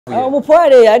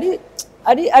Umupware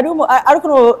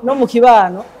ariko no mu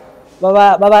kibano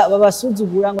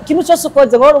babasuzugura ngo ikintu cyose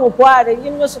ukoze ngo umupware,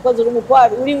 ikintu cyose ukoze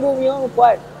umupware, uri ngumi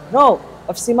umupware. No,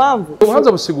 afise impamvu.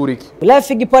 Ubuhanza busigura iki?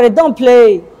 Life igipware don't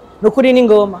play. No kuri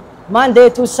n'ingoma. Monday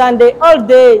to Sunday all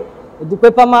day.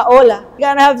 Udukwepa maola.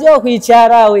 Gana havyo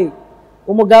kwicara we.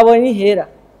 Umugabo ni hera.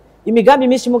 Imigambi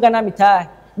myinshi mugana mitahe.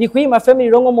 Ni kwima family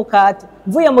rongo mukate.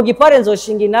 Mvuye mu gipware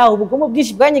nzoshinga naho ubugumu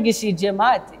bwishi bwanyigishije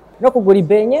mate. No kugura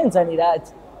ibenye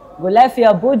nzanirati. Ngo life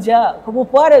ya buja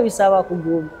kubupware bisaba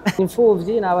kuguma.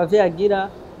 Impfuvyi n'abavye agira.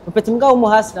 Mpeta mugabo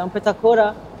umuhasira, mpeta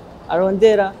akora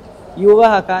arondera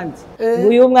yubaha kandi.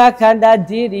 Uyu mwaka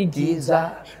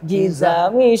ndadirigiza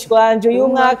giza mwishwanje uyu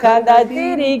mwaka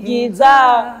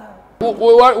ndadirigiza.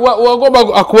 Wagomba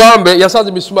akubambe yasanze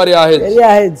imisumari yaheze.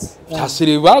 Yaheze.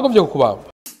 Tasiri bagomvye kukubamba.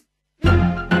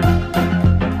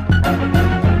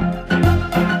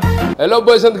 Hello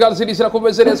boys and girls, ici la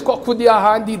conversation quoi que dia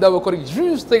handi d'abord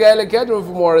juste gale cadre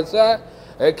for more ça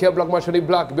que black machine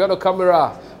black behind the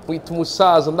camera with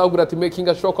musaza ndagura ati making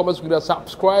a show kama zugira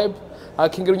subscribe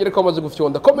akingira nyere kama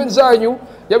zugufyonda comment zanyu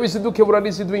yabiziduke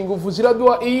burandisi dwingufu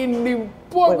ziradua ini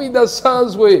pomi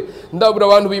dasanzwe ndabura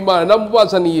abantu b'Imana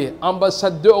namubazaniye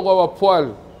ambassadeur wa POIL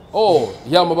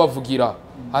yama bavugira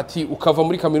ati ukava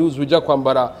muri kaminuza ujya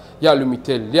kwambara ya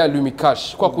lumitel ya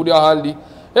lumikash kwa kuri ahandi.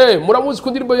 Muramuzi ku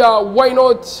ndirimbo ya Why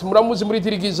Not, muramuzi muri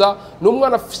dirigiza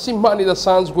n'umwana afise impano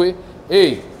idasanzwe.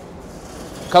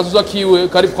 Kazuza kiwe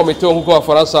kari komite nkuko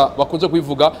abafaransa bakunze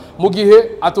kubivuga mu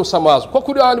gihe atosamazwa ko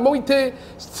kuri handi mwite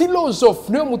STYLOZOF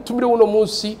niyo mutumire uno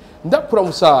munsi ndakura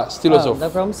musa STYLOZOF.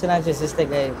 Ndakura musa nanje sister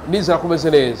gaye. Niza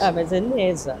kumeze neza. Ameze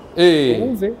neza.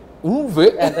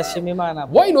 Umve ndashima Imana.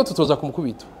 Why Not tutoza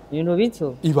kumukubita ibintu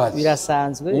bito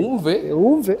birasanzwe.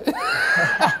 Umve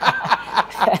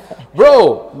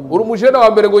Bro, uri umujene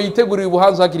wa mbere ngo yitegurire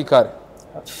ubuhanza hakiri kare.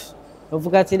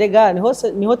 Uvuga ati rega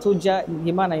niho tuja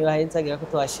Imana yohahenzagira ko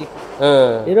twashika.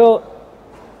 Rero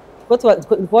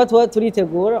ko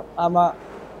turitegura ama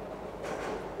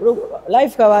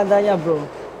life kabandanya bro.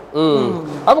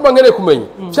 Ako bangere kumenya.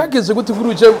 Cyageze gute kuri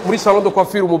uje muri salon de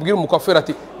coiffure umubwira umucoiffeur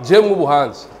ati je mu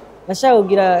buhanza.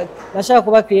 Nashaka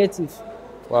kuba creative.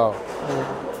 Wow.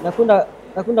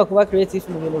 Nakunda kuba creative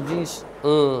mu bintu byinshi.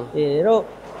 Rero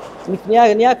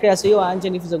niya creation yanje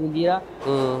nifuza kugira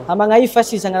hama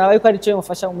nkayifashisha nkaraba yuko ari cyo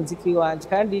yomfasha mu muziki wanje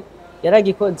kandi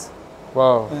yaragikoze.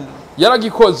 Wow.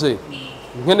 Yaragikoze.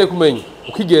 Nkene kumenya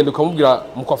ukigenda ukamubwira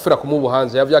mukwafera ku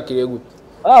mubuhanza yavyakiriye gute?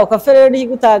 Ukafera rero ni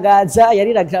gutagaza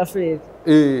yarira grafere.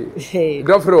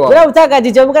 Grafere wa. Bora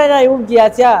utagajije mugana nayo ubwiye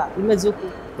ati imeze uko.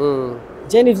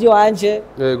 Je ni vyo wanje.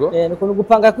 Yego. Nuko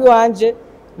gupanga kwi wanje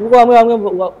nubwo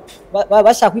bamwe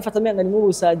bashaka kwifata menga ni mu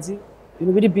busazi.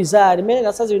 Ibintu biri bizarre mene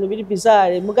nasaze ibintu biri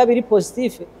bizarre muga biri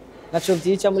positive naco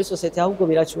byica muri society ahubwo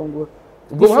biracungura.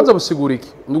 Ubwo buhanza busigura iki?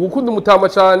 Ni gukunda umutama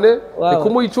cyane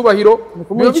nikumuha icubahiro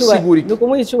bisigura iki?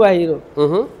 Nikumuha icubahiro.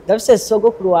 Ndafise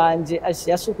sogokuru wanje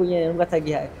yasukunye nubwo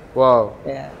atagihari. Wow.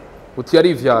 Uti yari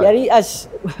ivyara. Yari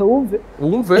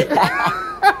umve.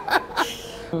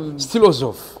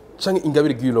 STYLOZOF canke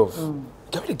Ingabire Gilove.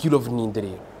 Ingabire Gilove ni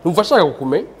nderero. Numva shaka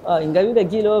kukumenya? Ingabire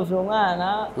Gilove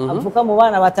umwana avuka mu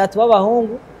bana batatu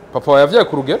b'abahungu. Papa yavyaye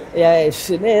ku rugero?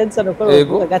 Neza nuko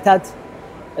gatatu.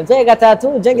 Yavyaye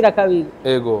gatatu jengira kabiri.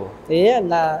 Ego.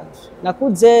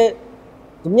 Nakuze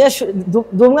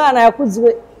umwana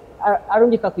yakuzwe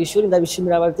arungika ku ishuri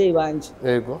ndabishimira abavyeyi banje.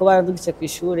 Ego. Ko barandugitse ku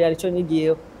ishuri arico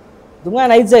nigiyeho.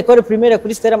 Umwana yize école primaire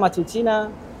kuri Stella Matutina.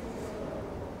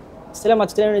 Stella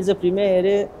Matutina nize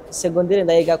primaire, secondaire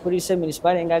ndayiga kuri lycée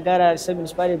municipal Ngagara, lycée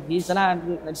municipal Bwiza na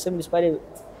lycée municipal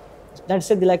na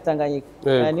lycée direct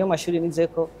Tanganyika. Niyo mashuri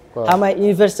nizeko. Hama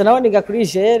university naho niga kuri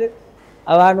Gere.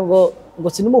 Abantu ngo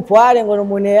sinumupware ngo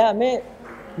numunea me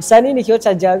musanini kiyo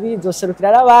cha jabi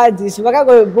doserukira abandi sibaka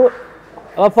ngo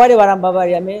abapware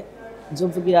barambabariya me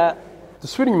nzumvugira.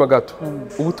 Dusubira inyuma gato.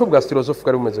 Ubuto bwa STYLOZOF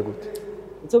bwari bumeze gute?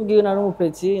 Utubwiye na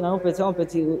n'umupeti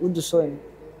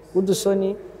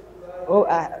udusoni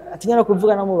atinyana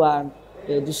kuvuga no mu bantu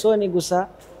dusoni gusa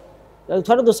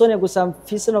twari dusoni gusa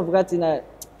mfise no vuga ati na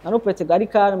n'upete gari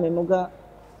karme muga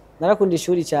narakunda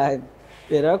ishuri cyane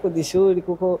narakunda ishuri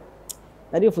kuko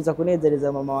narifuza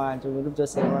kunezereza mama wanje mu bintu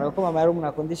byose ko mama yari umuntu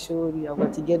akunda ishuri avuga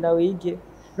ati genda wige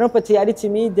n'upete yari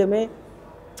timide me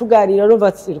tugarira rumva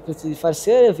ati petit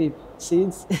farceur vip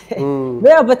sinzi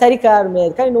mais batari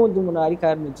karme kandi n'undi umuntu ari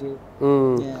karme je.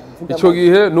 Ico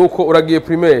gihe nuko uragiye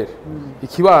primaire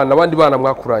ikibana abandi bana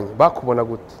mwakuranye bakubona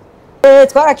gute?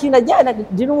 Twarakina jana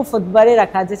ndi n'umufootballer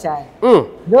akaze cyane.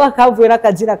 Niwe akavuye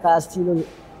n'akazira ka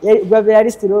STYLOZOF.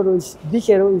 Yari STYLOZOF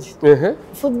bikeroje.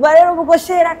 Footballer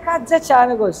ubugoshera akaze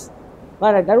cyane gose.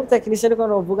 Bana garuta kinisha ariko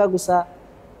no vuga gusa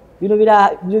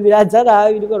ibintu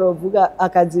birazana biriko rovuga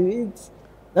akazi biti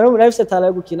nari umuntu afise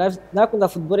talent yo gukina nakunda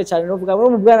football cyane no vuga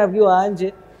mu bwana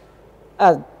bwiwanje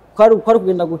kwari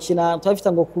kugenda gukina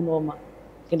twafite ngo kunoma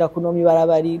kugenda kunoma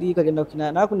ibarabariri kugenda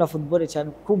gukina nakunda football cyane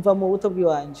kuva mu buto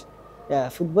bwiwanje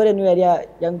football niyo yari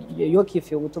yo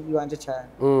kifi ubuto bwiwanje cyane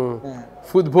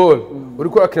football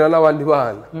uriko urakina n'abandi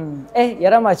bana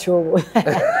yari amacobo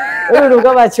uru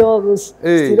rw'amacobo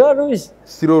stilo rouge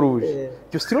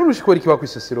yo stilo rouge ko rikiba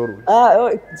kwise stilo rouge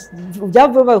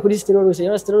byavuga kuri stilo rouge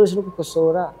yo stilo rouge no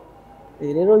gukosora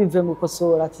rero bive mu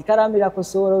gukosora ati karamira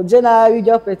kosora uje nabi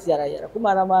byo peti yarayara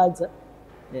kumara amaza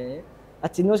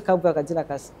ati niyo kavuga akazina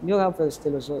kasi niyo kavuga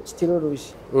stilo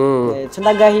rouge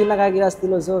ndagahina kagira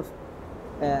STYLOZOF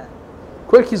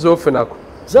kweli kizofe nako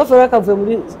zofe rakavuye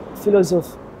muri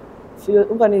philosophe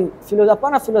umva ni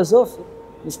apana philosophe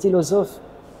ni STYLOZOF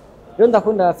rero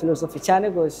ndakunda philosophe cyane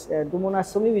gose umuntu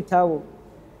asoma ibitabo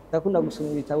ndakunda gusoma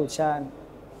ibitabo cyane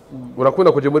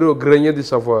urakunda kuje muri grenier du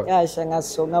savoir yasha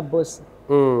ngasoma boss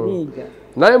niga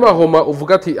naye mahoma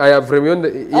uvuga ati aya vraiment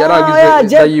yaragize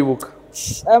ndayibuka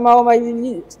aya mahoma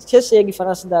cyese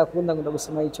y'igifaransa ndakunda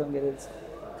gusoma icyongereza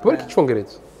Por que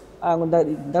icyongereza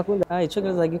ndakunda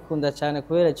icyongereza gikunda cyane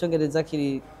kubera icyongereza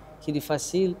kiri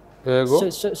facile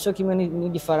yego sho kimwe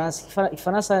n'igifaransa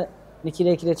igifaransa ni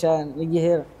kirekire cyane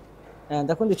n'igihera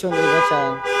ndakunda icyongereza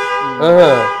cyane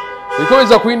Iko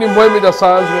biza kwindi mpoye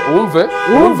midasanzwe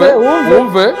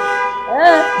umve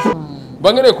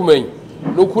Bangere kumenya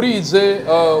nukurize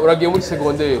uragiye muri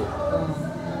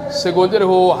secondaire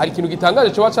ho hari ikintu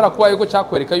gitangaje cyo wacarakubaye ko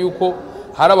cyakwereka yuko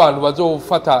hari abantu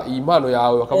bazofata iyi mpano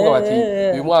yawe bakavuga bati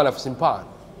uyu mwana afite impano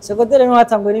secondaire no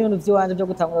hatangwe n'ibintu by'iwanje byo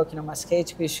gutangura gukina ama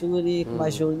sketch ku ishuri ku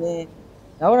majournée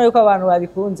nabona yuko abantu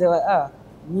babikunze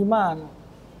ni impano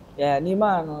ni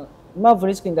impano impamvu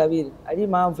niswe ingabire ari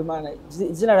impamvu imana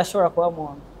izina rashobora kuba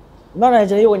umuntu imana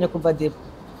yaje yibonye kuva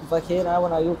kera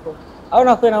nabona yuko aho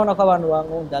nabona ko abantu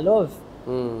bankunda love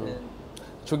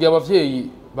Chugiye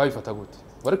abavyeyi babifata gute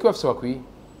bariko bafise bakwiye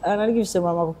nari gifise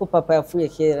mama kuko papa yapfuye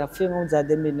kera apfuye mu za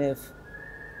 2009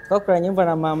 twakoranye imva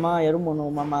na mama yari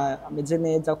umuntu mama ameze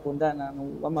neza akundana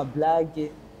w'ama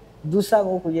blague dusa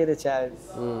nko kugere cyane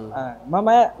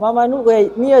mama nubwo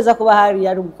niyeza kuba hari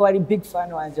yari ko ari big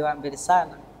fan wanje wa mbere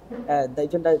sana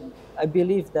I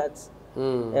believe that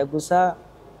gusa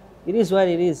it is what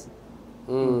it is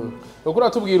ukura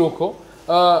tubwira uko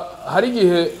hari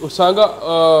igihe usanga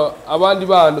abandi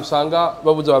bana usanga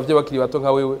babuze abavye bakiri bato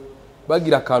nka wewe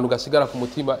bagira akantu gasigara ku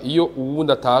mutima iyo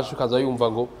uwundi atashe ukaza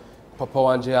yumva ngo papa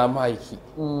wanje yampaye iki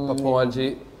papa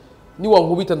wanje ni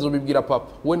wankubita nzobibwira papa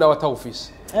we nawe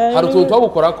atawufise hari utuntu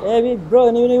twagukorako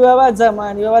bro ni bibabaza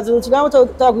man bibabaza utugamo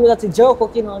tutakwira ati joko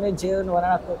kinone je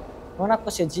nona ko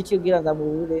shejiki ugira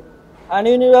ndamubure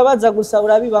ani bibabaza gusa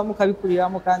urabibamo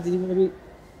kabikuriramo kandi ibintu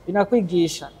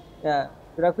binakwigisha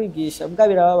birakwigisha mbwa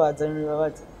birababaza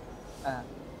bibabaza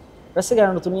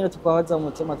basigarana utumye tukwabaza mu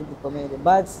mutima tudukomere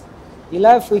but in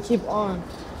life we keep on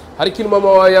hari kintu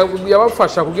mama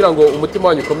yabafasha kugira ngo umutima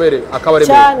wanyu ukomere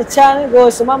akabaremera cyane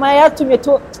gose mama yatumye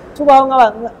tubaho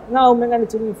nk'aho umenga ni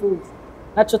turifuza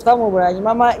naco twamuburanye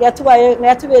mama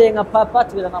yatubereye nka papa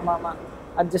tubera na mama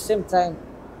at the same time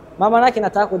mama nake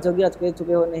natakoze kugira twe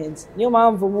tubeho neza niyo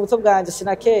mpamvu mu buto bwanje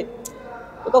sinake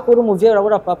uko kuri umuvyeyi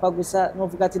urabura papa gusa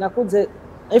novuga ati nakuze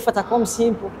ayifata comme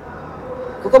simple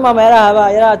kuko mama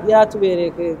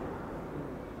yaratubereye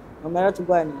mama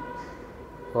yaratugwaniye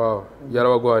wow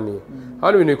yarabagwaniye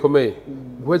hano ibintu bikomeye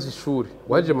guheza ishuri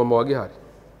waje mama wagihari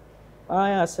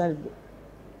sari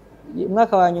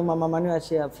mwaka wa nyuma mama niwe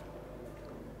yaciye apfa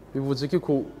bivuze iki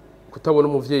kutabona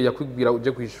umuvyeyi yakwibwira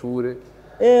uje ku ishure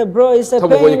bro it's a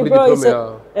pain bro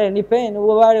ni pain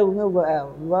ububare bumwe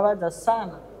bubabaza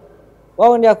sana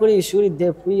wao ndia kuri ishuri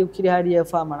depuis ukiri hariya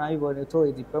fama nabibone to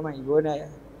diploma ibona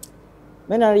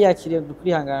mena ari yakiriye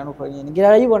kurihangana nuko nyene ngira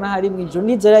arayibona hari mwijuru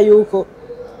nizera yuko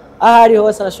ahari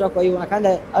hose arashobora kuyibona kandi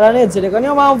aranezereka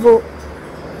niyo mpamvu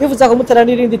bivuza ko mutera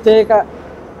nirindi teka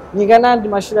niga nandi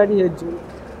mashuri ari hejuru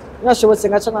nashobotse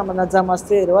ngaca na za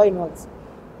master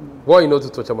why not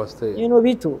tutocha master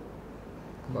bitu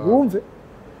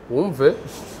wumve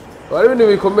bari ibintu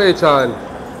bikomeye cyane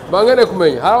bangene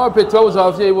kumenya hari abapeti babuze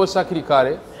abavyeyi bose akiri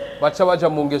kare baca baja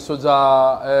mu ngeso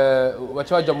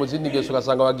baca baja mu zindi ngeso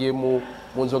gasanga bagiye mu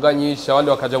nzoga nyinshi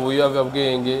abandi bakaja mu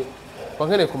bwenge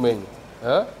bangene kumenya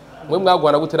mwe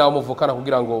mwagwana gutera umuvukana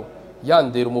kugira ngo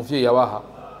yandera umuvyeyi yabaha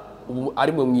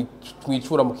ari mwe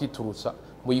mwicura mukiturutsa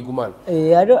muyigumana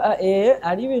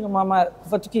ari ibintu mama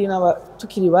kuva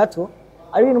tukiri bato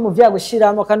ari ibintu umuvyeyi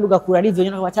agushiramo kandi ugakura ari ivyo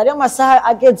nyine batari amasaha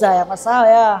ageza aya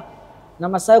masaha na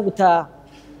masaha gutaha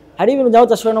hari ibintu byaho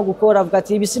udashobora no gukora avuga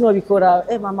ati ibi sino bikora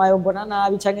mama yo mbona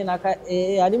nabi canke naka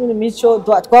hari ibintu mico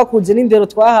twakuze n'indero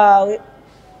twahawe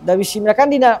ndabishimira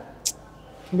kandi na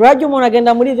burajya umuntu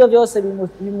agenda muri ivyo byose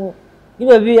bimu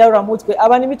niba biyarura mutwe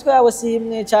abantu imitwe yabo si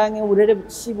imwe canke uburere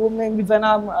si bumwe biva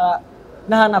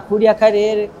n'ahana kuri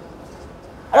akarere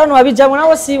abantu babijamwe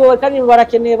nabo sibo kandi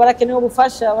barakeneye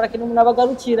ubufasha barakeneye umuntu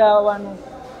abagarukira abantu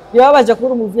bibabaje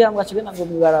kuri umuvyi ngo acigena ngo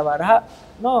mibarabara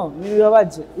no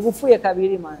bibabaje ubupfuye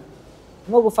kabiri man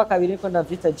no gufa kabiri ko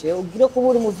ndavyita je ugire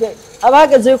kubura umuvyi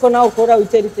abageze yuko nawe ukora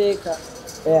witera iteka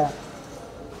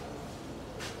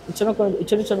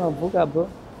ico nico navuga bro.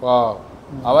 Wow.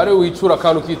 Abari wicura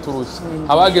kandi ukiturusa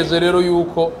abageze rero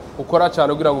yuko ukora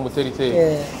cyane kugira ngo umutere iteka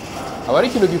abari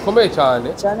ikintu gikomeye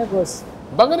cyane gose.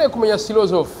 Mbangane kumenya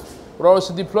STYLOZOF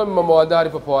uronse diplome mama wadahari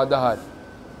papa wadahari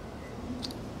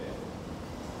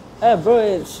bro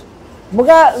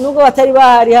muga nuko batari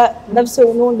bahari ndafise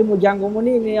n'undi muryango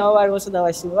munini aho bari bose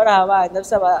ndabashima barahabaye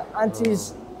ndafise aba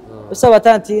aunties bose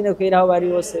abatantine kwera aho bari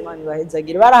bose mani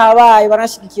bahezagire barahabaye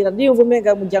barashikira ndiyumva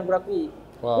umenga umuryango urakwiye.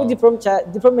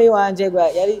 Diplome yanje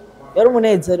yari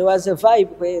umunezero waze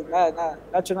vibe kwe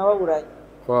naco nababuranye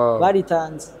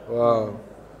baritanze.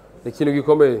 Ikintu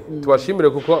gikomeye tubashimire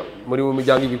kuko muri mu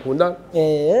miryango igikunda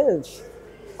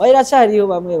iracariho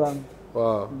bamwe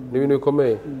ni ibintu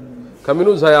bikomeye.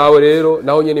 Kaminuza yawe rero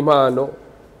naho nyene impano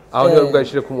aho niyo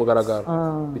bwashire ku mugaragaro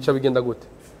bica bigenda gute?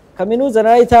 Kaminuza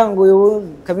narayitanguye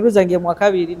kaminuza ngiye mu wa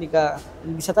kabiri niga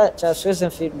gisata ca Stress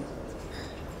and Film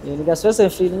niga Stress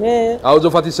and Film aho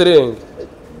uzofata iserenge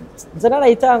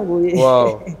narayitanguye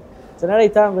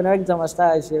narayitanguye naragize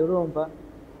amastage urumva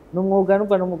n'umwuga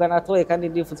n'umwuga natoye kandi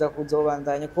ndifuza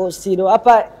kuzobandanya ko stilo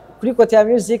apa kuri kote ya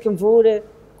music mvure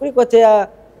kuri kote ya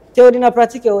theory na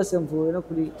pratique hose mvure no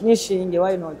kuri nishinge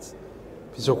why not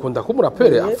bizokunda ko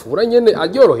murapere afura nyene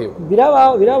aryorohewe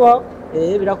birabaho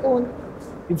birakunda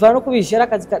bivana no kubishira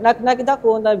akazi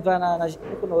nakidakunda bivana na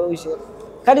kuno wewe wishira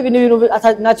kandi ibintu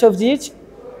naco vyica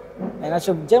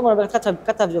naco jemo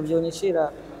katavyo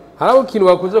vyonyishira. Haraho kintu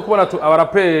bakunze kubona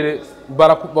abarapere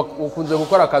bakunze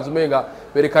gukora akazi umenga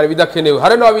berekana bidakenewe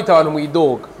hari n'abita abantu mu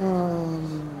idoga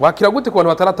wakira gute ku bantu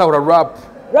bataratahura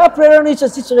rap rero nico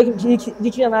sico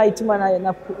gikira na ituma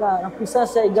na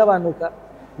puissance igabanuka.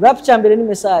 Rap cyambere ni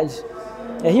message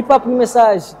hip hop ni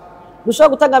message dushobora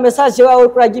gutanga message wawe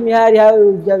kuri imihari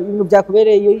ibintu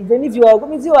byakubereye ibyo n'ivyo wawe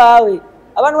gumizi wawe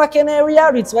abantu bakeneye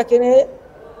reality bakeneye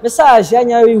message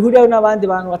yanyawe ihuriyeho n'abandi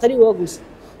bantu batari wowe gusa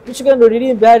n'ikigendo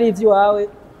ririmbe hari ivyo wawe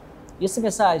yese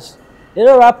message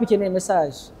rero rap ikeneye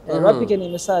message rap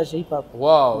ikeneye message hip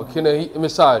hop ikeneye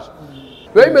message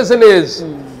biba bimeze neza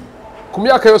ku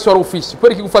myaka yose wari ufise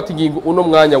kweri kigufata ingingo uno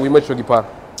mwanya wimeco gipara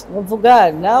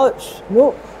muvuga nawe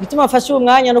bituma afashe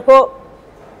umwanya nuko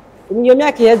iyo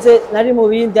myaka iheze nari mu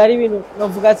bindi ari ibintu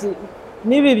novuga ati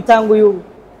nibi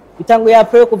bitanguye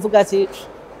apre kuvuga ati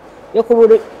yo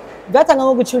kubura gatanga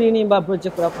nko gucura inimba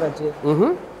project kurakora je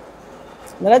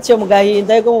naraciye mu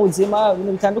gahinda yego mu buzima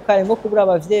ibintu bitandukanye nko kubura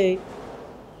abavyeyi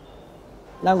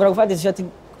nangura gufata ati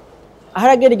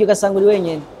aharagera iryo gasanga uri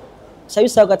wenyene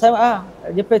sabisa gatama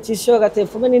repetition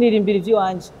gatefume n'iririmbira ivyo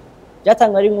wanje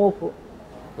byatanga ari nkuko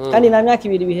kandi na myaka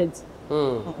ibiri biheze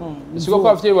Siko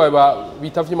kwa abavyeyi bawe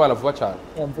bitavye Imana vuba cyane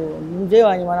mvyeyi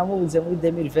wanje maramubuze muri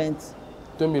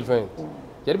 2020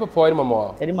 yari papa wari mama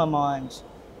wawe yari mama wanje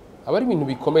abari ibintu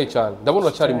bikomeye cyane ndabona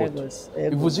acari muto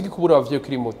bivuze iki kubura abavyeyi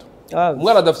kuri muto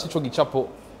umwana adafite ico gicapo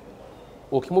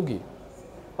ukimubwira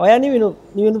oya ni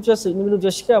ibintu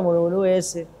byoshikira mu muntu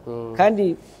wese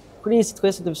kandi kuri isi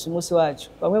twese dufise umunsi wacu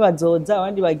bamwe bazoza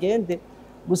abandi bagende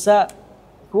gusa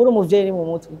kubura umuvyeyi ni mu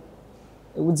mutwe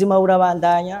ubuzima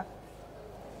burabandanya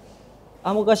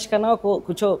amugashikana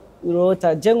kuco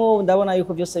urota je ngo ndabona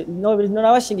yuko byose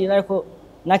nabashingira ariko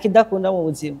nakidakunda mu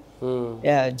buzima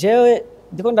jewe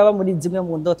ndiko ndaba muri zimwe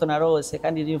mu ndoto narose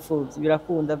kandi n'imfuvyi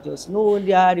birakunda byose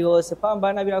n'ubundi ahari hose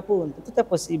pambana birakunda tout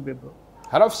possible bro.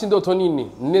 Harafise indoto nini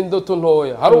n'indoto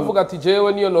ntoya hari uvuga ati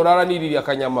jewe niyo norara niriri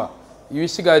akanyama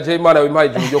ibisigaje Imana wimpaye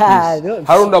ijuru ryo kwisi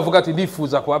hari undavuga ati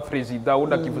ndifuza kuba president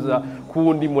undi akifuza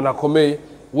kundi muntu akomeye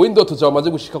we indoto zamaze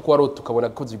gushika ko warota ukabona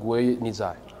ko ziguye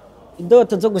nizaje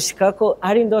indoto zo gushikako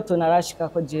hari indoto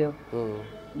narashikako jewe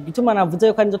igituma navuze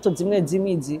yuko indoto zimwe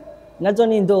zimizi nazo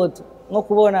ni indoto nko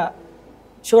kubona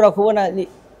shobora kubona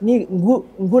ni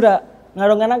ngura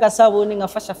naronga n'agasabuni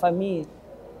ngafasha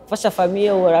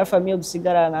famille ora famille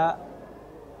gusigarana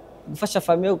gufasha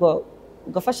famille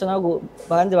ugafasha nago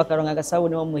bahande bakaronga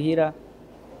agasabuni bo muhira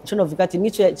ico novuga ati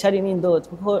nico cyari ni indoto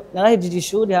kuko narahejije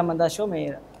ishuri hama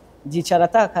ndashomera ndicara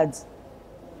atakazi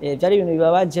byari ibintu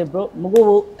bibabaje bro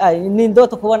mugubu ni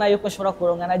indoto kubona yuko shobora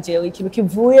kuronga na jewe ikintu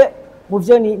kivuye mu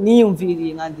byo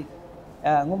niyumviriye nkandika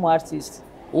nk'umu artist.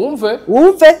 Umve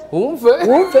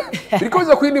biriko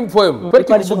biza kuri ni poem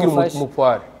bariko kuvugira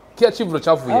umupware kiya civuro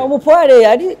cavuye umupware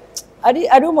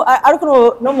ariko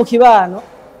no mu kibano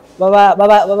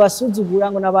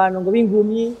babasuzugura ngo nabantu ngo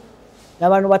bingumyi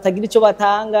nabantu batagira ico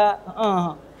batanga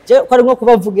je ko ari nko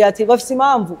kubavugira ati bafise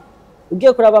impamvu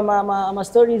ugiye kuraba ama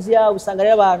stories ya usanga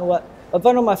ari abantu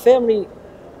bava no ma family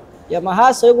ya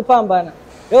mahaso yo gupambana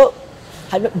yo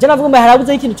je navuga mbe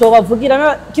harabuze ikintu cyo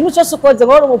bavugira ikintu cyose ukoze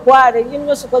ngo umupware ikintu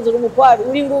cyose ukoze umupware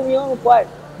uri ngumyi umupware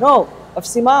no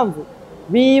bafise impamvu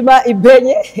biba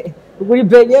ibenye ugura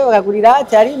ibenye bakagurira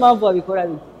ati ari impamvu babikora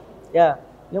biki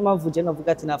niyo mpamvu je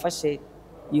navuga ati nafashe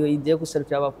iyo idea yo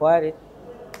guserukira abapware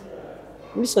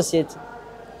muri society.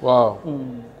 Wow.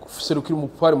 Guserukira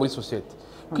umupware muri society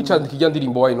kwicandika ijya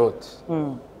ndirimbo why not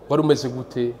wari umeze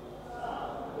gute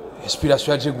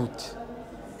inspiration yaje gute?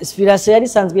 Inspiration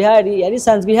yari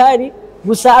sanzwe ihari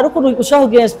gusa ari ukuntu ushaka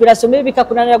kugira inspiration mbe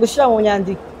bikakunanira gushira mu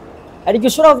nyandiko ari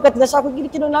ushobora kuvuga ati ndashaka kugira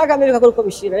ikintu nakambe bikakora uko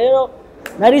bishira rero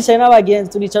naricaye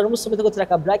n'abagenzi turicara umusomete ko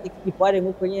turaka black ikipware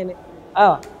nkuko nyene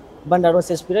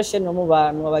bandaronse inspiration no mu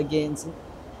bantu abagenzi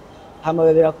hama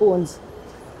beberakunze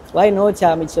why not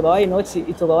amice why not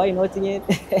itoba why not nyene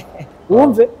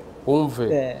umve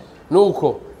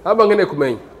nuko hamba ngene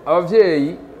kumenya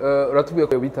abavyeyi uratubiye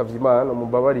ko bitavye Imana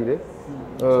mubabarire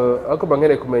ariko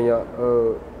bangene kumenya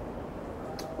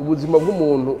ubuzima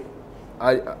bw'umuntu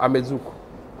ameze uko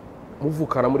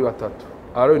muvukana muri batatu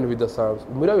ari ibintu bidasanzwe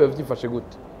umira biba vyifashe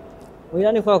gute?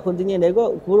 Wira ni kwa kundi nyene ego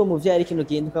kubura umuvyeyi ari ikintu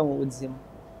gihinduka mu buzima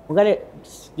mugane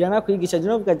byana kwigisha je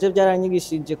novuga je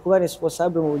byaranyigishije kuba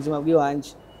responsable mu buzima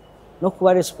bw'iwanje no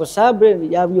kuba responsable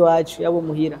yabiwacu yabo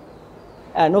muhira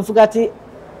novuga ati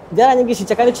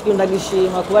byaranyigishije kandi ikintu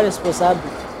ndagishima kuba responsable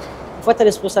ufata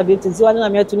responsibility ziwanye na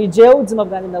myetu ni jewe ubuzima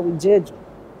bwanjye ndabujeje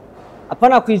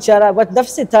apana kwicara but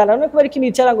ndafise tara no kuba ikintu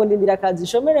icara ngo ndindira akazi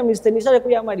shomere Mr nishare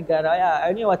kuri yamarigara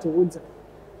ayo niyo watubuza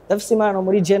ndafise Imana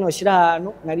muri je no shira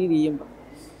ahantu naririmba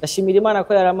ndashimira Imana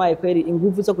ko yaramaye kweri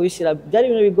ingufu zo kubishira byari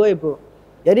ibintu bigoye bro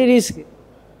yari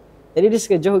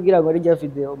risk je kugira ngo rijya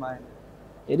video man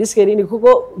risk rindi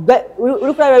kuko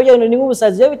uri kuraba ibyo ni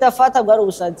nk'ubusazi yo bitafata bwari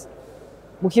ubusazi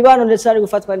mu kibano ndetse ari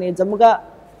gufatwa neza muga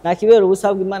nakibera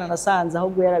ubusabwa Imana nasanze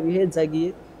ahubwo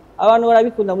yarabihezagiye abantu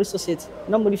barabikunda muri society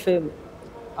no muri family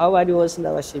aho bari hose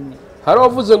ndabashimiye. Hari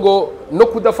wavuze ngo no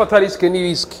kudafata risk ni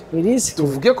risk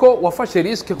tuvuge ko wafashe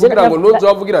risk kugira ngo nozo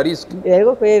wavugira risk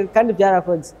yego kandi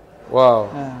byarakoze. Wow.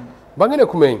 Bangene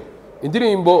kumenya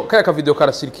indirimbo kaya ka video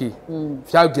karasirikiye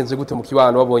vyagenze gute mu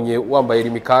kibano babonye wambaye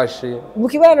rimikashe mu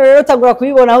kibano rero tagura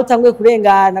kubibona aho utanguye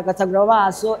kurengana gatagura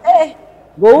amaso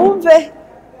ngo wumve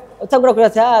utagura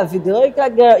kurata video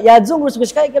yazungurutse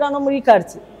gushika igera no muri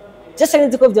quartier cyese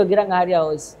nzi ko vyogera nka hari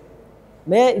hose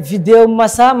me video mu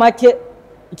masaha make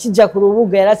ikija ku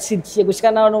rubuga yaratsikiye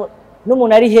gushika naho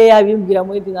n'umuntu ari heya abimbwira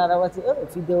muri dinara bati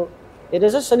video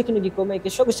erezo so n'ikintu gikomeye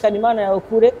kisho gushika Imana yawe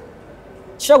kure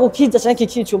kisho gukiza cyangwa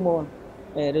kikica umuntu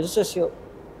rezo social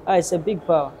it's a big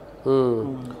power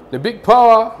the big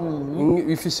power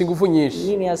ifise ingufu nyinshi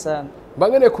nini asana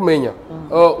bangene kumenya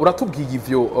uratubwiye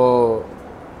ivyo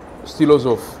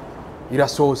STYLOZOF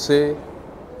irasohose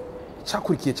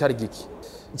cyakurikiye cyari giki?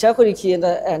 Cyakurikiye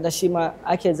ndashima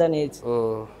akezanete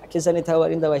akezanete abo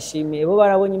barinda bashimiye bo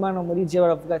barabonye Imana muri je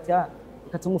baravuga ati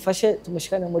katumufashe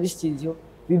tumushikane muri studio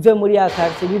bive muri ya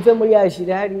carte bive muri ya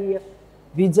jire hariya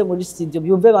bize muri studio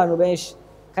byumve abantu benshi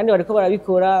kandi bariko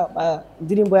barabikora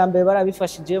indirimbo ya mbere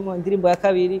barabifashijemo indirimbo ya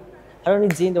kabiri haro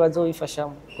n'izindi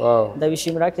bazobifashamo.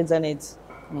 Ndabishimira akezanete.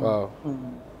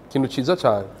 Kintu ciza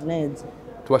cyane neza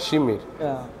tubashimire.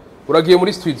 Uragiye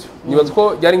muri studio nibaza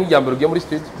ko yari nk'ijyambere ugiye muri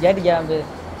studio? Yari jyambere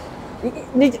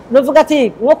novuga ati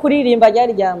nko kuririmba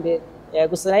yari jyambere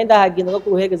gusa nari ndahagenda ko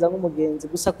kuruhegeza nk'umugenzi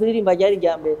gusa kuririmba yari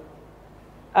jyambere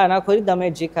nakora da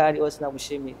magic ari wose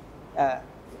nagushimira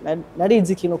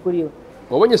narizi ikintu kuri we.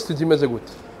 Wabonye studio imeze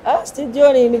gute?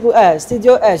 Studio ni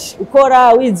studio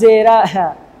ukora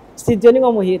wizera studio ni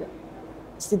nko muhira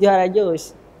studio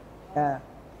hararyoshe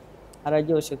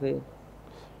hararyoshe kweli.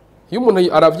 Iyo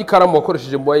umuntu aravye ikaramu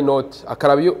wakoresheje mu why not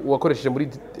akaraba iyo wakoresheje muri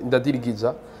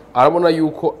ndadirigiza arabona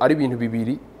yuko ari ibintu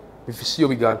bibiri bifise iyo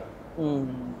bigana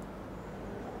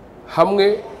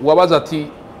hamwe wabaza ati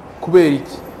kubera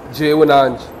iki jewe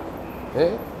nanje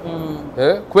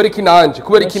kubera iki nanje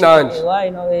kubera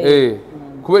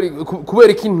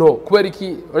iki nto kubera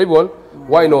iki urabibona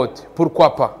why not pourquoi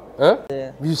pas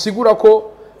bisigura ko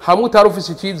hamwe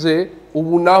utarufise icyizere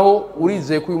ubu naho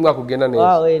urizeye ko uyu mwaka ugenda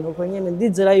neza. Nuko nyene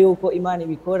ndizera yuko Imana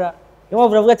ibikora niyo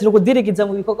mpamvu navuga ati nukudirigiza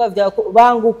mu bikorwa byawe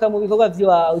banguka mu bikorwa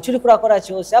byawe icyo uri kurakora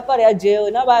cyose apare ya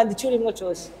jewe n'abandi icyo urimo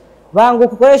cyose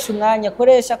banguka ukoresha umwanya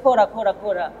koresha kora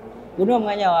uyu ni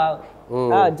umwanya wawe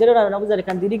rero nabuze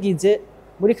reka ndirigize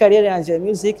muri kariyeri yanje ya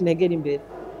music negera imbere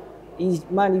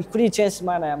man kuri chance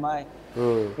mana ya mai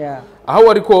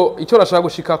aho ariko icyo rashaka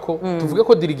gushikako tuvuge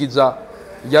ko dirigiza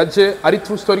yaje ari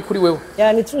true story kuri wewe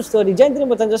ni true story je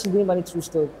ndirimbo tanje ndirimba ni true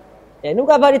story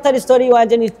nubwo aba ari story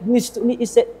wanje ni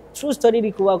true story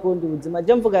iri kuba kundi ubuzima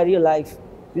je mvuga real life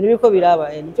ibintu biko biraba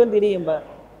nicyo ndirimba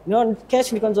no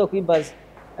kenshi niko nzokwibaza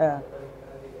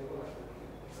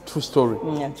true story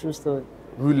true story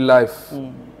real life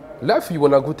life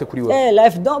yibona gute kuri wewe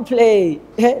life don't play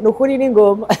nukuri ni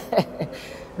ngoma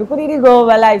nukuri ni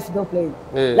ngoma life don't play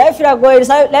life iragoye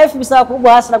life bisaba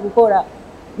kuguhasira gukora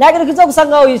nagire kizo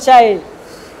gusanga aho yicaye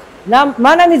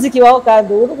mana nizikibaho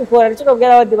kandi uri gukora nicyo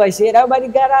nabwira abandi bashera bari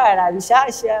garara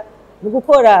bishasha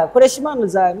nugukora koresha impano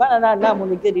zawe mana nta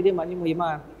muntu ugerire mani mu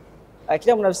Imana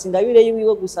akira muntu afise ingabire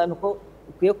yiwe gusa nuko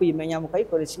ukwiye kuyimenya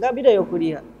mukayikoresha ingabire yo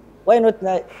kuriha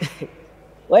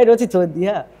why not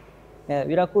todiha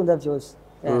birakunda byose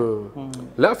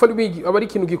life ari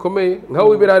ikintu gikomeye nkaho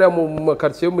wibera hariya mu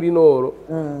makartier yo muri Noro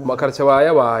mu makartier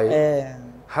bayabaye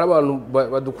hari abantu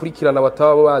badukurikirana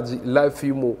bataba bazi life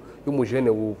y'umujene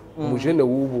wubu umujene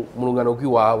wubu mu rungano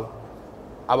rw'iwawe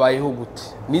abayeho gute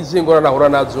nize ngora nahura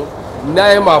nazo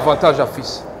naye ma avantage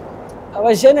afise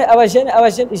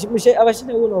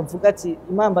abajene wuno bavuga ati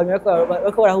impambamye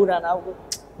bako barahura nabwo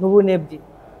n'ubunebwe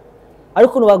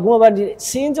ariko nubaguma bandi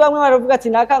sinzi bamwe baravuga ati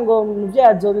naka ngo muvye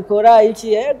azobikora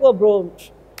iki yego bro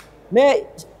me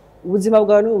ubuzima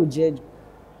bwawe n'ubujeje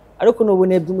ariko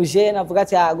n'ubunebwe umujene avuga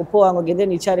ati gupoa ngo gende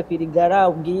nicare kwirigara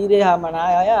ubwire hama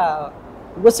naya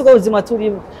ubwo siko ubuzima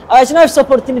turimo abajene bafise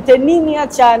opportunité nini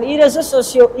cyane irezo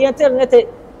socio internet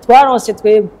twaronse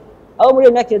twebwe aho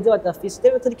muri myaka yeze batafise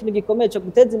tebe turi kintu gikomeye cyo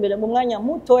guteza imbere mu mwanya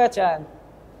mutoya cyane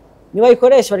niba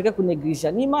ikoresha bareka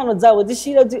kuneglisha n'imano zabo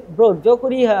zishira bro byo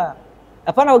kuriha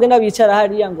apana bagenda bicara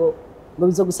hariya ngo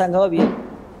bizogusanga babiri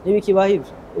nibikibaho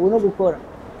ivyo ubu no gukora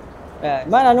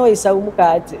imana no isaba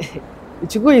umukate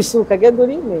ikiguyisuka genda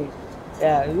urime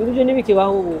ibyo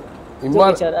nibikibaho ubu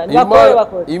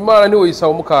imana niwe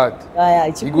isaba umukate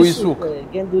ikiguyisuka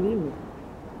genda urime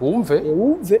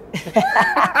wumve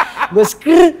ngo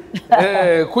skr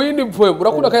kuyindi mpwe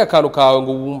urakunda kaya kantu kawe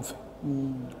ngo wumve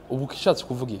ubu kishatse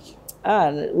kuvuga iki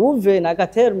wumve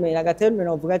nagaterme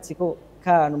novuga ati ko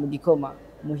kantu mu gikoma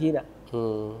muhira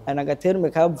nagaterme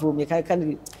kavumye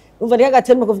kandi umva ni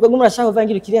agaterme kuvuga ngo murashaka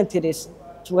kuvangira ikiri interesse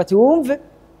cyuvuga ati wumve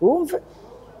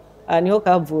niho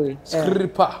kavuye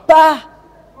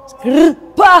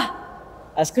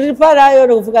skripa rayo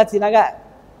no kuvuga ati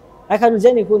nakantu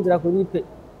je nikundira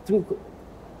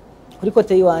kuri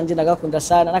kote yiwanje nagakunda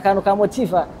sana nakantu ka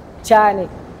motiva cyane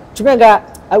cumenga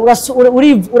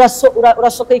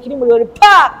urasoka ikiri muri yori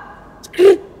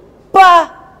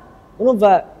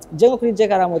unumva jengo kuri je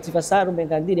kara motiva sana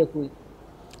umenga ndire kuyi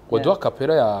wadwa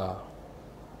kapera ya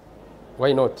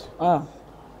why not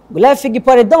life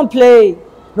igipore don't play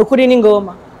nukuri ni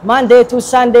ngoma Monday to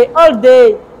Sunday all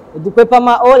day udukwepa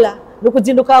maola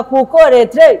nukuzinduka kukore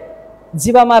tre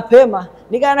ziba mapema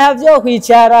nigana havyo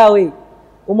kwicyarawe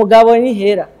umugabo ni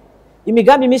hera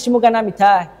imigambi myinshi mugana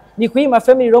mitahe ni kwima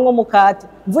family rongo mukate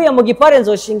mvuye mu gipore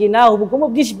nzoshinga naho ubugumu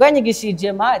bwishi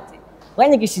bwanyigishije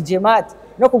mate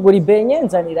no kugura ibenye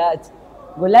nzanirati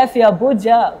ngo life ya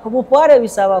buja kumupore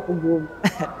bisaba kuguma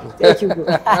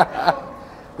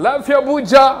life ya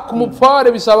buja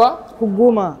kumupore bisaba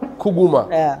kuguma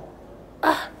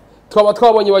twaba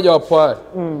twabonye bajya bapware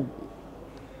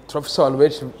turafise abantu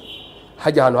benshi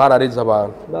hajya hano harareza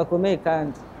abantu bakomeye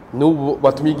kandi nubu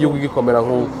batumye igihugu gikomera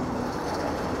nk'uko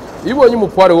ibonye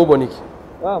umupware wubona iki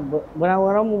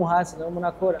mbona mu muhasi no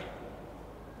munakora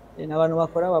n'abantu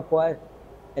bakora abapware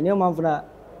niyo mpamvu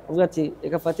uvuga ati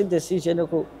reka fata decision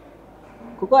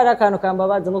kuko hari akantu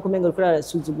kambabaza nko kumenga kuri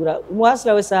arasuzugura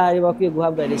umuhasira wese hari bakwiye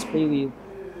guhabwa respect wiwe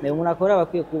nayo umuntu akora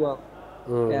bakwiye kubaho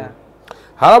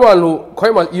hari abantu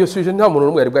kwa iyo sujet nta muntu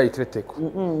n'umwe yari bwayitreteko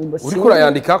uriko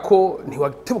urayandika ko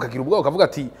ntiwatebukagira ubwo ukavuga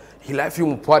ati hi life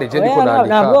y'umupware je ndiko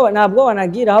nandika ntabwo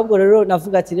wanagira ahubwo rero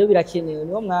navuga ati rero birakenewe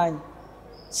niwo mwanya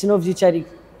sinovyicarika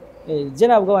je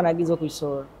ntabwo wanagize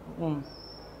kubisora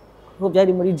ko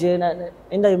byari muri je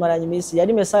enda bimaranye imisi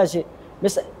yari message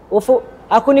ofu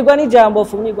akunigwa n'ijambo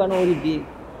ofunigwa no uri bi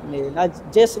na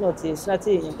je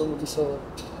sinatinye ngo mubisora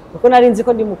kuko nari nzi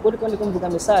ko ndi mukuri ko ndi kumvuga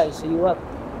message yuwa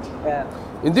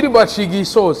indirimbo aciga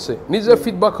isose nize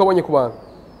feedback wabonye ku bantu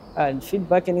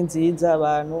feedback ni nziza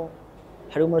abantu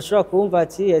hari umuntu ushobora kumva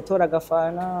ati yatora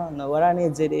agafana na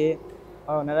waranezereye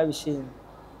narabishimye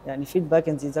ni feedback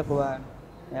nziza ku bantu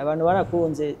abantu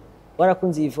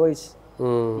barakunze iyi voice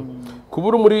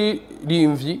kubura muri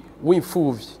rimvyi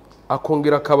w'imfuvyi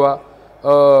akongera akaba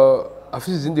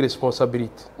afite izindi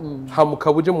responsabilité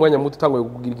hamuka buje mu mwanya muto utanguye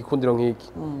kugira igikundiro nk'iki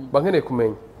bankeneye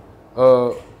kumenya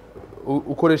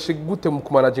ukoreshe gute mu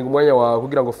kumanaginga umwanya wawe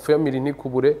kugira ngo family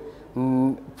ntikubure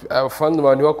abafana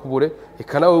abantu bakubure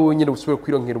eka nawe wenyine usubire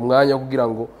kwironkera umwanya kugira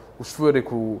ngo usubire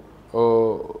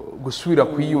gusubira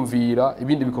kwiyumvira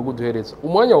ibindi bikorwa uduhereza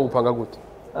umwanya wawupanga gute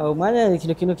umwanya ni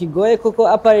ikintu kigoye kuko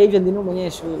apare ivyo ndi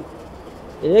n'umunyeshuri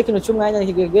rero ikintu cy'umwanya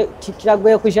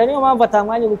kiragoye kwishyura niyo mpamvu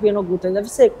atamwanya ubukwiye no guta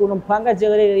ndafise ukuntu mpanga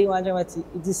jewe rero iwanje bati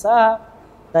izi saha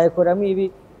ndayikoramo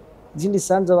ibi izindi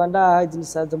sanzo bandaha izindi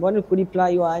sanzo mbone kuri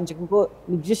plan iwanje kuko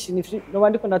ni byinshi no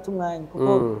bandiko ndatumwanya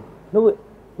kuko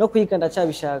no kwiga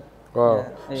ndacabishaka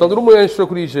so nduri umunyeshuri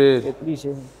kuri jere kuri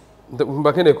jere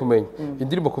mbakeneye kumenya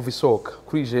indirimbo kuva isoka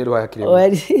kuri jere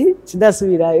wayakiriye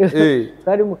sidasubirayo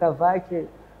twari mu kavake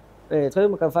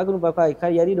numva ko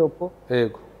yari ropo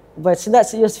yego but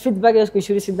iyo feedback yo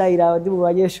kwishuri sindayiraho ndi mu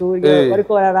banyeshuri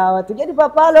bariko bararaba tugeni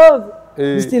papa love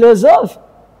STYLOZOF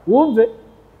wumve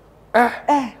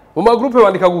mu magroupe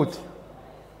bandika gute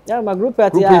ya magroupe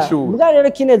ati mbwa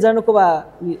rero kineza no kuba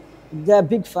the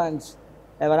big fans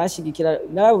barashigikira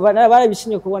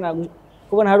barabishimye kubona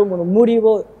hari umuntu muri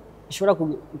bo ishobora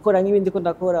gukora nk'ibindi ko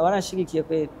ndakora barashigikiye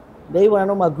kweli ndayibona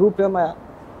no magroupe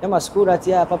y'ama school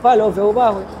ati papa love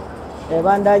ubahwe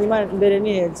bandanye imbere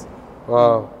ni heza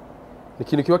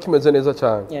ikintu kiba kimeze neza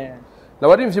cyane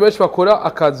n'abarimvyi benshi bakora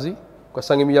akazi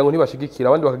ugasanga imiryango ntibashigikira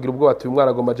abandi bakagira ubwo bati uyu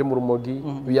mwana agomba aje mu rumogi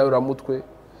biyayuramutwe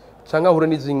cyangwa ahure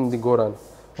n'izindi ngorane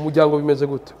umuryango bimeze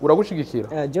gute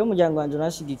uragushigikira jewe umuryango wanje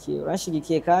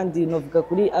urashigikiye kandi novuga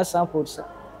kuri 100%.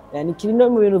 Yani kiri no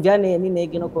mu bintu byane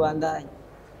n'intege no kubandanya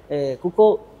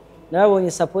kuko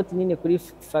narabonye support nini kuri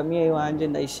famille wanje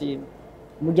ndayishima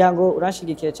umuryango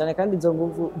urashigikiye cyane kandi izo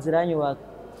nguvu ziranyubaka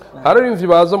hararimvye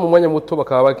baza mu mwanya muto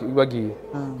bakaba bagiye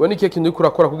ubona iki kintu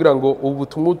urakora kugira ngo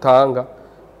ubutumwa utanga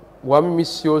wame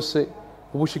imisi yose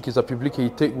ubushikiza public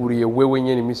yiteguriye wewe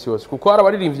nyene imisi yose kuko hari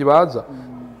abaririmbyi baza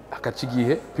akaca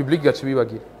igihe public gace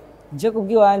bibagira je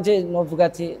kubwiwanje novuga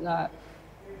ati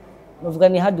novuga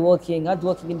ni hard working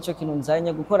nico kintu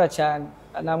nzanya gukora cyane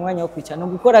na mwanya wo kwicana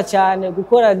gukora cyane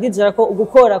gukora ndizera ko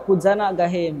gukora kuzana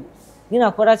agahembe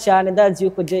ninakora cyane ndazi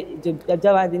yuko je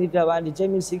by'abandi n'iby'abandi je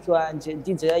music wanje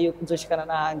ndizera yuko uzoshikana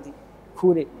n'ahandi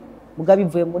kure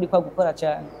mugabivuye muri kwa gukora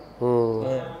cyane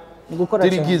gukora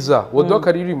cyane dirigiza wodo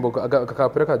karirimbo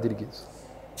akapera ka dirigiza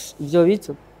ivyo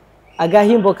bito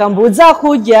agahimbo kambuza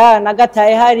kurya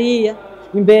nagataye hariya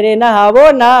imbere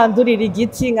nahabona ndurira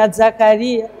igiti nka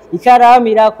Zakariya ikaramu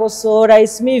irakosora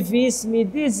ismi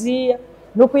dizia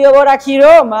nukuyobora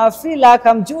Kiroma fila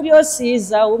kamjuri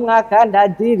siza umwaka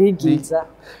ndadirigiza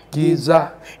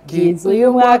giza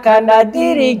uyu mwaka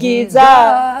ndadirigiza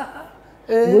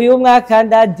uyu mwaka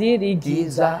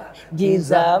ndadirigiza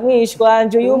giza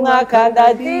mwishwanje uyu mwaka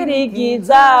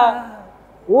ndadirigiza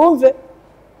umve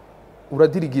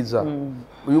uradirigiza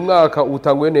uyu mwaka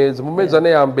utanguye neza mu mezi ane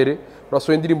ya mbere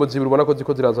urasohoye indirimbo zibiri ubona ko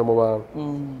ziko ziraza mu bantu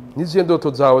niziye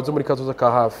ndoto zawe zo muri kazoza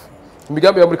ka hafi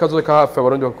imigambi ya muri kazoza ka hafi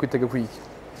abarundi bakwitege kwiki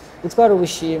gutwara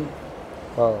ubushimwe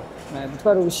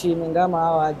gutwara ubushimwe ngama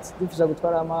awards difuza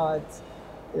gutwara ama awards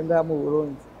nga mu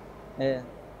Burundi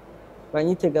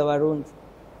banyitega abarundi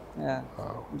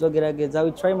nzogerageza I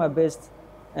will try my best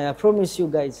I promise you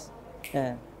guys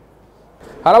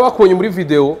harabakonye muri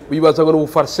video bibaza ngo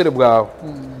n'ubufarsere bwawe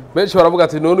benshi baravuga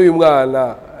ati none uyu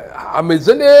mwana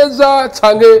ameze neza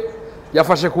canke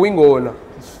yafashe kuwingona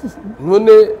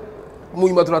none mu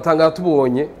nyuma turatanga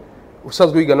tubonye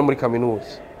usanzwe wigana muri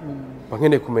kaminuza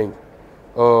bankeneye kumenya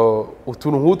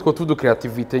utuntu nk'utwo tudu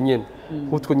creativity nyene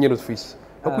nk'utwo nyene dufise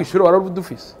no kwishura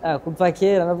waradufise kuva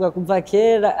kera navuga kuva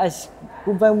kera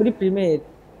kuva muri primaire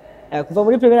kuva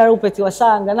muri primaire ari upeti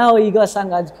wasanga naho yiga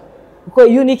wasangajwe kuko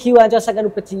unique wanje wasanga ari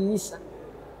upeti yisa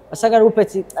wasanga ari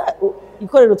upeti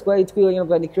ikorero twiyonye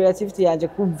rwa ni creativity yanje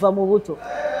kuva mu buto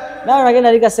naho nagenda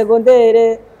ari ga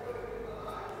secondaire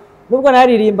nubwo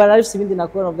naririmba narifise ibindi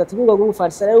nakora navuga ati ubwo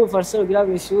ubufarisero ugira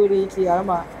mu ishuri iki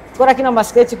arama twara kina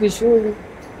masketch ku ishuri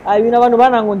ibintu abantu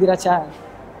banangundira cyane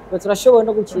ngo turashoboye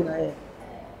no gukina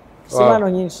simano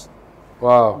nyinshi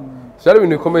cyari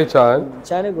ibintu bikomeye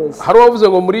cyane gose hari wavuze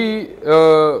ngo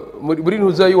muri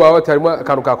ntuza yiwawe atarimo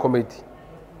akantu ka comedy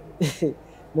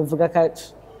nuvuga ka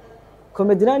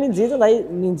comedy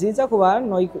ni nziza ku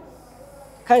bantu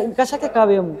kashake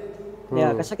kabemo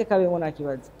kashake kabemo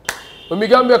nakibaza mu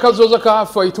migambi y'akazoza ka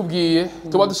hafi wayitubwiye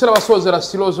tuba dushyira abasozera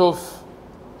STYLOZOF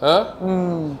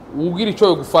ubwira icyo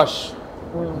yogufasha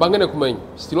bangene kumenya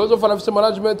STYLOZOF anafise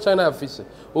management cyane yafise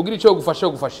ubwira icyo yogufasha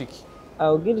yogufasha iki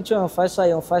ubwira icyo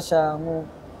yomfasha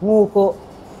nk'uko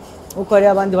ari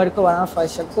abandi bariko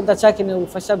baramfasha kuko ndacakeneye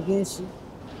ubufasha bwinshi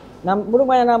muri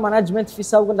umwanya na management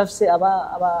ifise ahubwo ndafise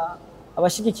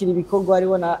abashigikira ibikorwa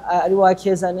ari wa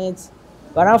keza neza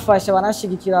baramfasha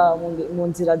banashigikira mu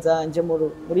nzira zanje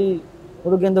mu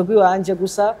rugendo rw'iwanje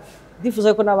gusa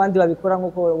ndifuza ko n'abandi babikora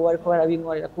nk'uko bariko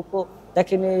barabinkorera kuko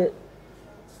ndakeneye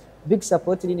big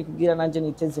support iri kugira nanje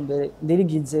niteze imbere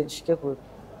ndirigize shike kure.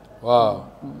 Wow.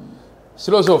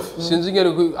 STYLOZOF, sinzi ngere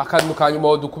akantu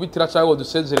kanyuma dukubitira cyangwa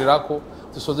dusezererako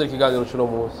dusozera ikiganiro cyo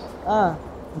munsi.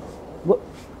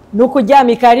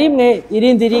 Nukuryamika rimwe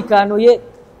irindi rikanuye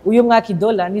uyu mwaka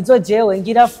idola nizo jewe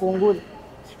ngira fungure.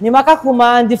 Nimaka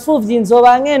kumanda ifuvyi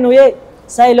nzoba nkenuye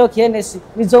Sailo Kenesi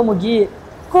nizo mugiye.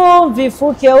 Kumva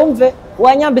ifuke umve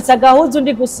wanyambitsa gahuzu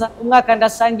ndi gusa umwaka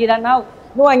ndasangira nawe.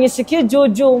 Nuwanyisiki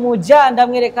juju umujanda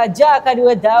mwereka jaka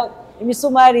ariwe dawe.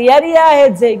 Imisumari yari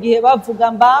yaheze igihe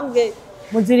bavuga mbambwe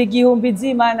muzira igihumbi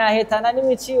z'Imana hetana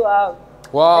n'imici wawe.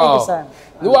 Wow.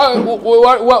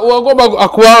 Wagomba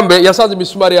akuambe yasanze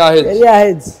imisumari yaheze. Yari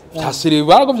yaheze. Tasiri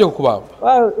bagomvye kukubamba.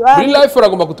 Real life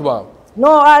uragomba kutubamba.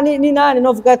 No, ni nani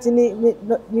novuga ati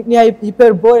ni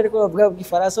hyperbole ariko bavuga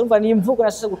bw'ifaransa urumva ni imvugo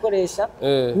nashaka gukoresha.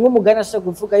 Nk'umugani nashaka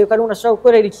kuvuga yuko ari unashaka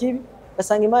gukorera ikibi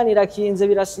gasanga Imana irakinze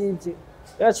birasivye.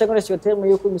 Yaracengoresha terme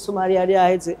yuko imisumari yari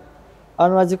yaheze.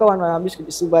 Abantu bazi ko abantu barambishwe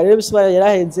ibisumari rero ibisumari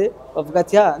yaraheze bavuga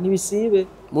ati nibisibe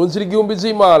mu nzira igihumbi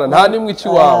z'Imana nta nimwe iki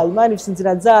wawe. Imana ifite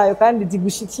inzira zayo kandi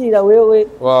zigushikira wewe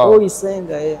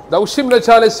wisenga. Ndagushimire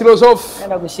cyane STYLOZOF.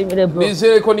 Ndagushimire bro.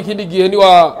 Nizeye ko nikindi gihe ni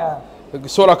wa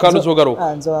sora kandi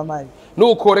uzogaruka. Nzoba mari.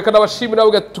 Nuko reka ndabashimira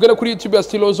nawe tugere kuri YouTube ya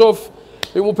STYLOZOF.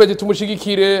 Uyu mupeti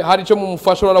tumushigikire hari cyo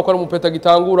mumufasha urana ko ari umupeti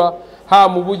agitangura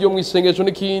mu buryo mwisengesho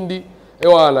n'ikindi.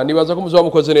 Ewana nibaza ko muzoba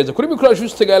mukoze neza. Kuri micro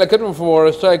juste gala kadum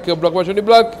for strike black machine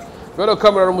black. Vero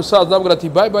camera umusaza nabwira ati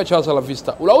bye bye chance la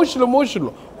vista. Ula ushilo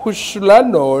mushilo. Hushula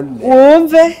none.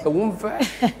 Umve.